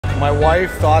My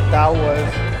wife thought that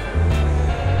was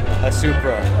a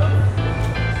Supra.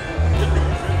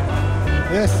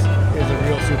 This is a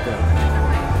real Supra.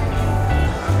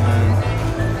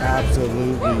 And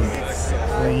absolutely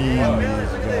clean,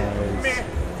 these guys.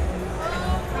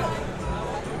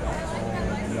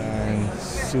 Oh man,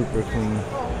 super clean.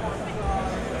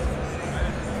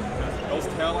 Those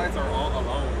taillights are all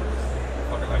alone.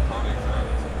 Fucking iconic.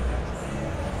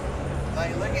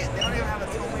 Like, look at, they don't even have a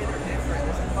tow meter different.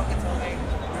 There's a fucking tow meter.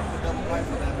 Double pipe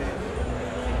for that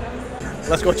bitch.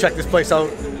 Let's go check this place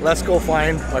out. Let's go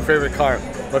find my favorite car.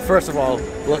 But first of all,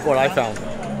 look what I found.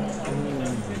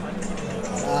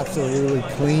 Absolutely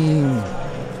clean.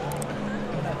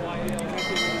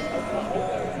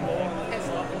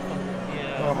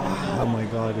 Oh my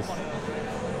god.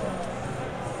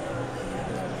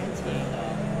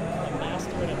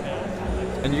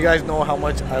 And you guys know how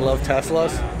much I love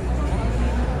Teslas?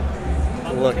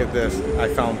 Look at this. I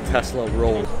found Tesla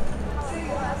Roll.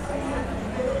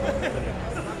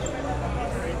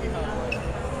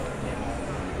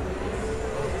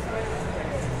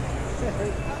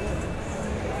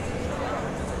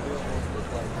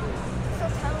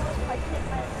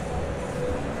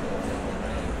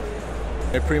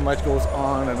 It pretty much goes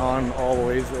on and on all the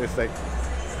ways. It's like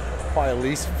probably at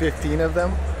least 15 of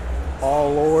them.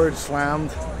 All lowered,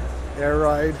 slammed, air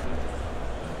ride.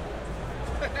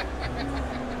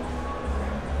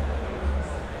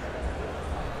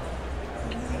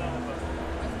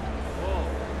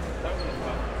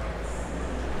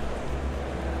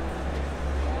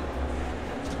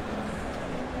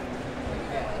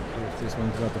 This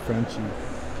one's got the Frenchie.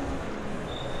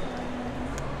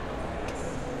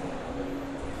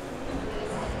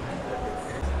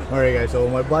 Alright guys, so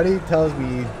my buddy tells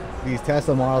me these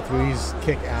Tesla Model 3s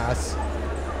kick ass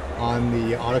on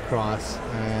the autocross,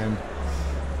 and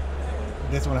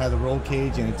this one has a roll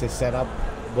cage and it's a setup,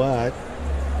 but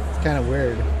it's kind of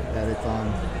weird that it's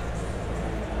on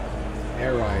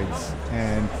air rides,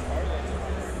 and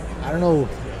I don't know,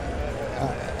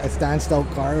 a standstill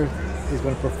car is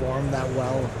going to perform that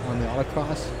well on the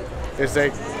autocross. It's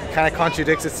like kind of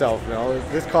contradicts itself, you know.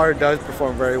 This car does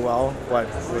perform very well, but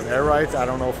with air rides, I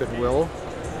don't know if it will.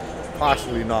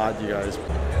 Possibly not, you guys.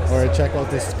 Alright, check out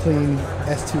this clean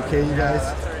S2K, you guys.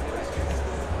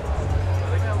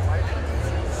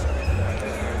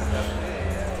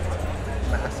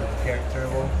 Massive carrot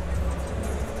turbo.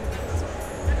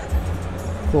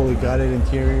 Fully gutted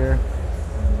interior.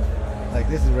 Like,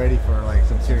 this is ready for like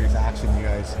some serious action, you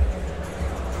guys.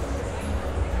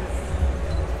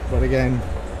 But again,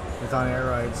 it's on air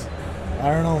rides. I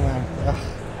don't know, man.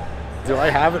 Ugh. Do I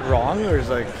have it wrong, or is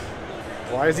like,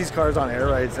 why is these cars on air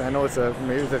rides? I know it's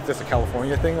maybe it's just a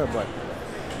California thing, but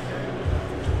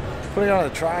putting it on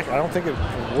the track, I don't think it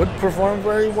would perform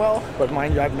very well. But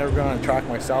mind you, I've never been on a track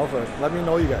myself. But let me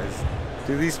know, you guys.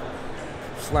 Do these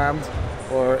slammed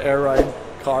or air ride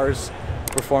cars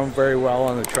perform very well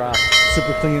on the track?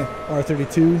 Super clean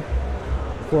R32,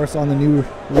 of course, on the new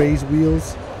raised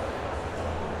wheels.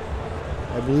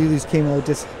 I believe these came out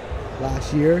just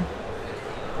last year,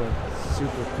 but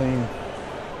super clean.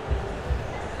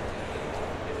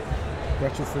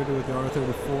 Retrofitted with the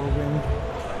R34 wing.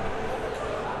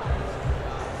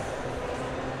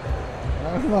 I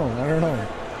don't know.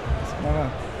 It's kind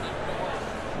of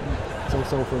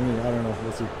so-so for me. I don't know.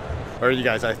 We'll see. Alright, you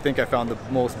guys, I think I found the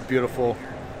most beautiful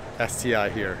STI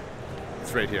here.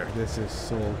 It's right here. This is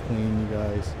so clean, you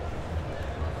guys.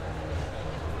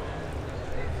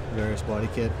 Various body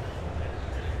kit,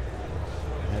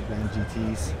 headband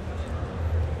GTs,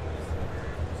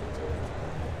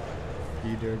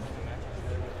 heater.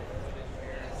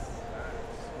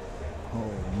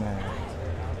 Oh man,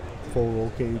 full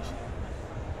roll cage.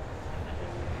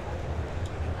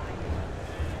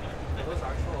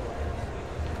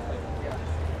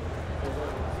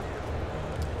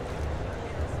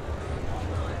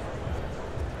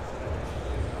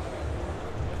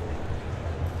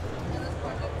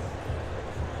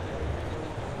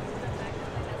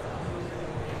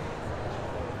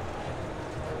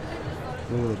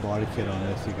 Look at the body kit on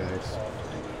this, you guys.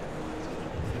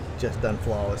 Just done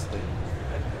flawlessly.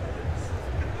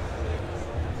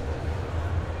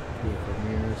 Beautiful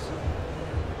mirrors.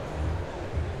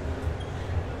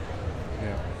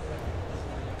 Yeah.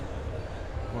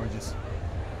 Gorgeous.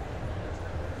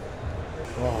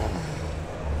 Oh.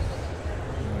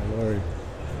 My lord.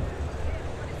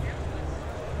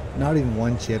 Not even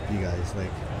one chip, you guys.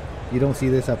 Like, you don't see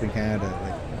this up in Canada.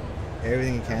 Like,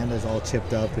 everything in Canada is all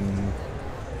chipped up, and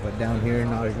but down here,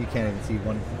 not, you can't even see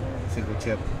one single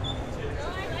chip.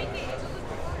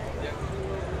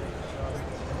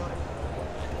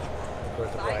 Of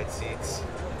course, the side seats.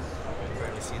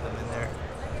 Trying to see them in there.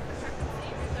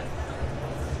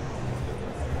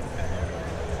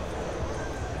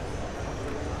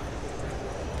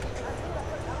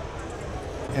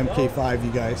 MK5,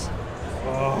 you guys.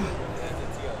 Oh,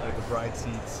 like the bride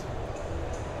seats.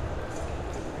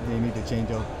 They need to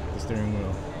change out the steering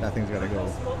wheel. That thing's gotta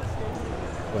go.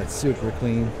 But super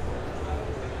clean.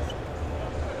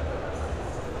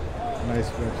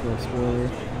 Nice retro spoiler.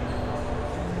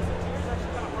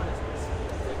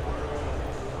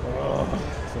 Oh,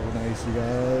 so nice, you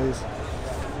guys.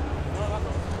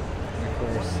 And of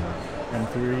course,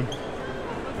 M3.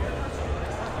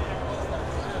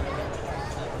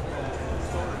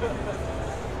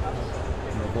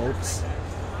 And the bolts.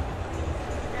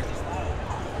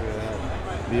 Look at that.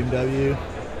 BMW.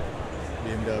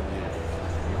 BMW.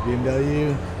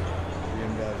 BMW.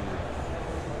 BMW.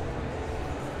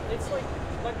 It's like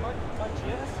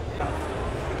Monchias.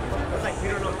 It's like we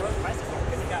don't know what prices are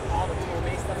because you got all the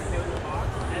tool-based stuff to do in the box.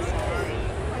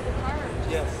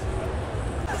 Yes.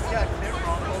 Yeah, they're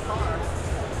wrong whole car.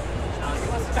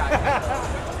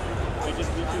 I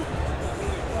just do too.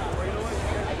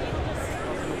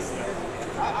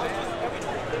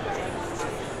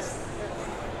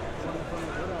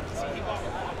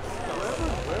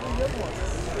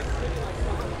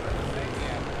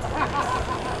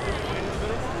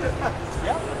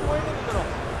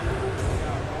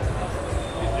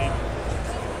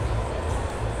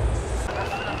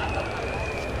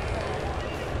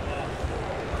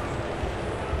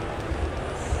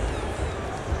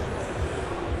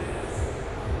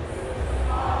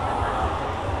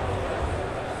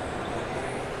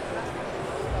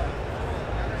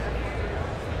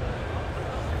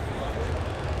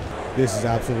 This is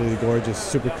absolutely gorgeous,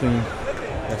 super clean.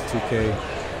 S2K.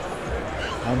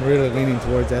 I'm really leaning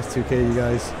towards S2K, you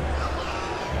guys.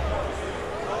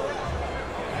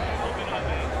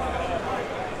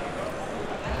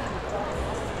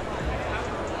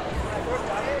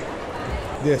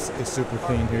 This is super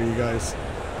clean here, you guys.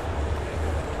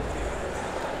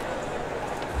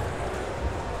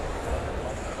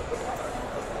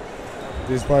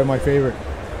 This is probably my favorite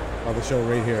of the show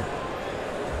right here.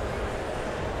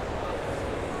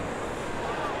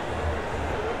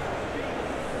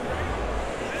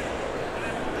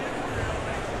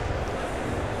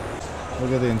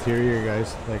 Look at the interior,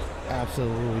 guys. Like,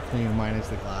 absolutely clean, minus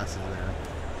the glasses there.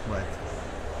 But,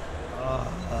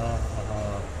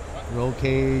 roll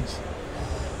cage.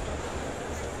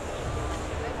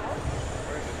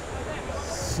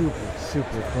 Super,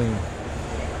 super clean.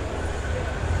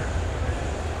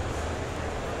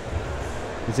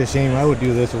 It's a shame. I would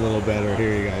do this a little better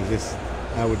here, you guys. This,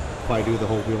 I would probably do the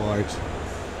whole wheel arch,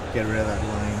 get rid of that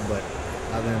line. But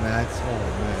other than that, oh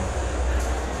man.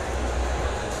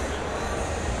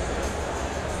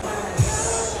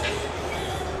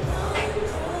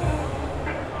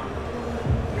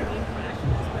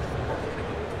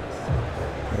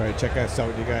 Alright, check us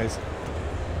out, you guys.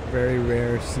 Very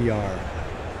rare CR.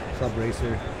 Club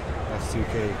Racer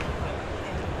S2K.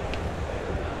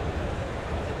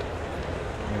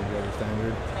 Maybe other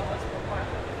standard.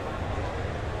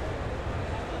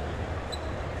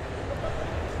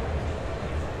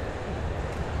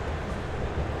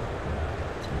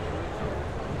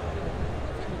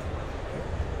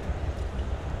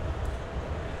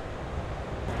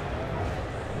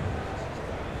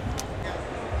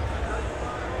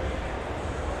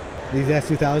 These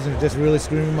S2000s are just really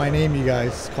screaming my name, you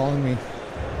guys, calling me.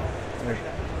 Like,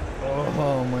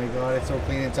 oh my god, it's so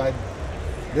clean inside.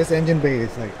 This engine bay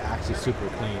is like actually super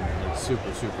clean, like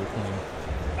super, super clean.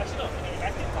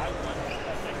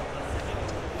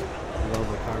 Love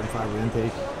the carbon fiber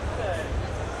intake.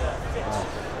 Oh.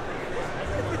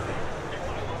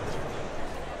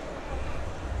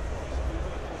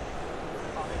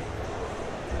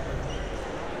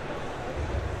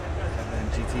 And then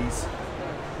GTs.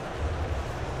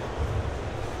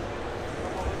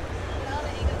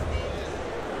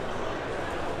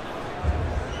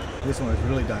 This one is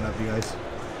really done up, you guys.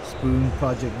 Spoon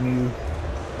Project New.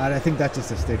 I think that's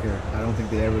just a sticker. I don't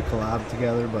think they ever collab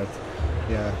together, but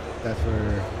yeah, that's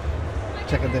for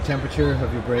checking the temperature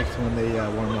of your brakes when they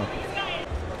warm up.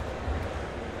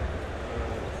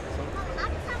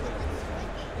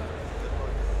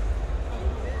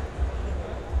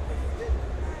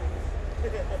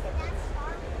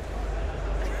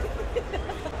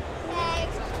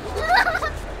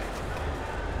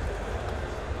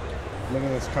 Look at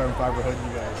this carbon fiber hood,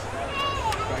 you guys.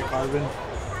 Dry carbon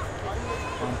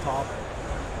on top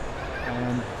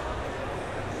and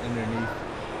underneath.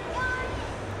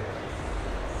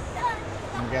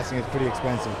 I'm guessing it's pretty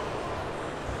expensive.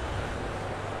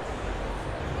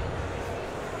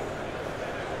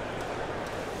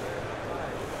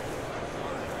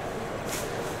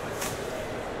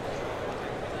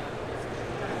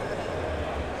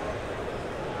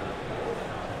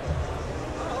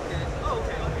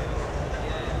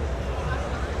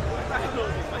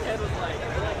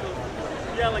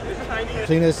 Yeah, like the tiniest.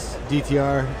 Cleanest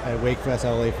DTR at Wekefest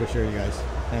LA for sure, you guys.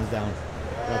 Hands down.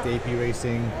 Got the AP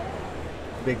Racing,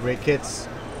 big brake kits,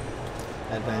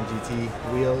 Advan GT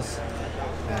wheels,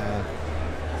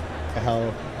 a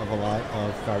hell of a lot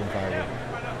of carbon fiber.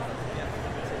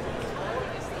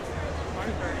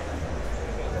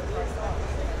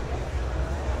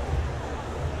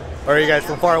 Alright guys,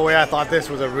 from far away I thought this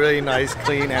was a really nice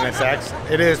clean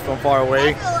NSX. It is from far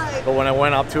away, but when I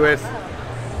went up to it,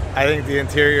 I think the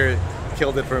interior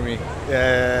killed it for me.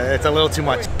 It's a little too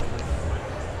much.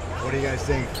 What do you guys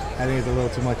think? I think it's a little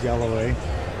too much yellow, eh?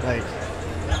 Like,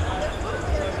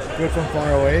 good from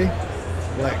far away,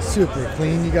 like super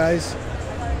clean, you guys,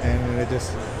 and it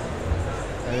just,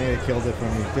 I think it killed it for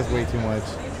me. Just way too much.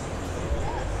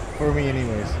 For me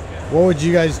anyways. What would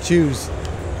you guys choose?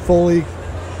 Fully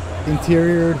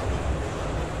interior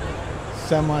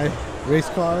semi race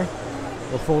car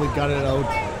or fully gutted out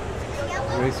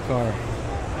race car?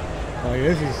 Like,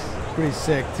 this is pretty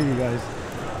sick too, you guys.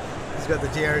 It's got the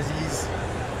JRZs,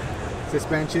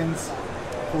 suspensions,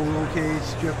 full roll cage,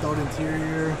 stripped out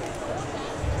interior.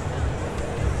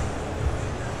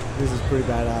 This is pretty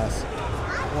badass.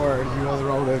 Or if you want to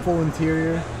roll a full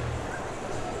interior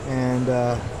and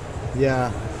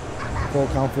yeah, full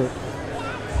comfort.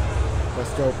 But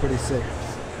still pretty sick.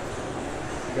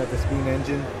 Got the Spoon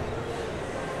engine.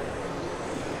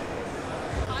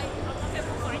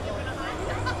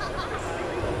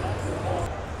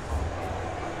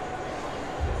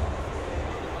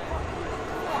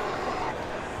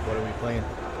 What are we playing?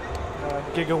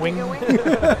 Giga Wing.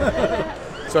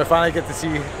 So I finally get to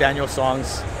see Daniel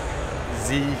Song's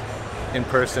Z in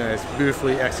person. It's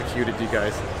beautifully executed, you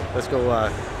guys. Let's go,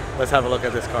 let's have a look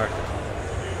at this car.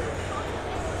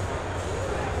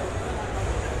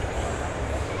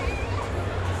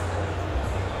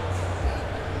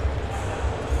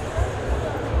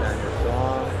 Daniel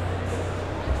Song.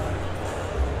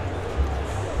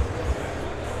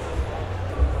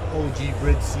 OG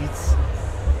bridge seats.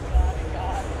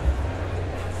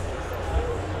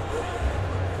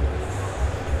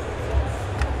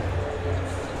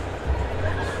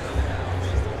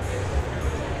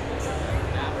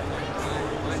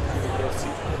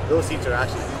 Those seats are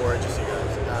actually gorgeous, you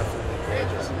guys. Absolutely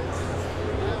gorgeous.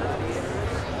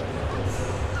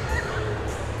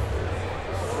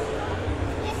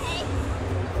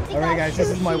 Alright guys, this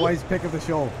is my wife's pick of the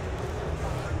show.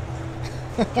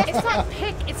 It's not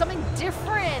pick, it's something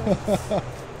different.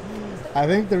 I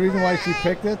think the reason why she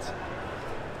picked it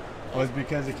was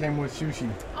because it came with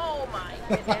sushi. Oh my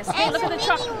goodness. Hey, look at the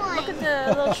truck. Look at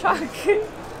the little truck.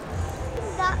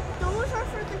 Those are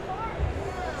for the car.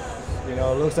 You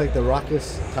know, it looks like the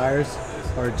Ruckus tires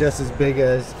are just as big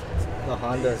as the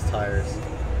Honda's tires.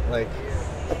 Like,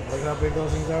 look how big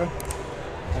those things are,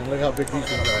 and look how big these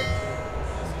things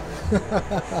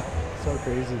are. So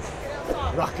crazy.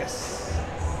 Ruckus.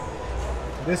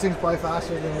 This thing's probably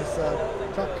faster than this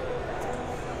truck.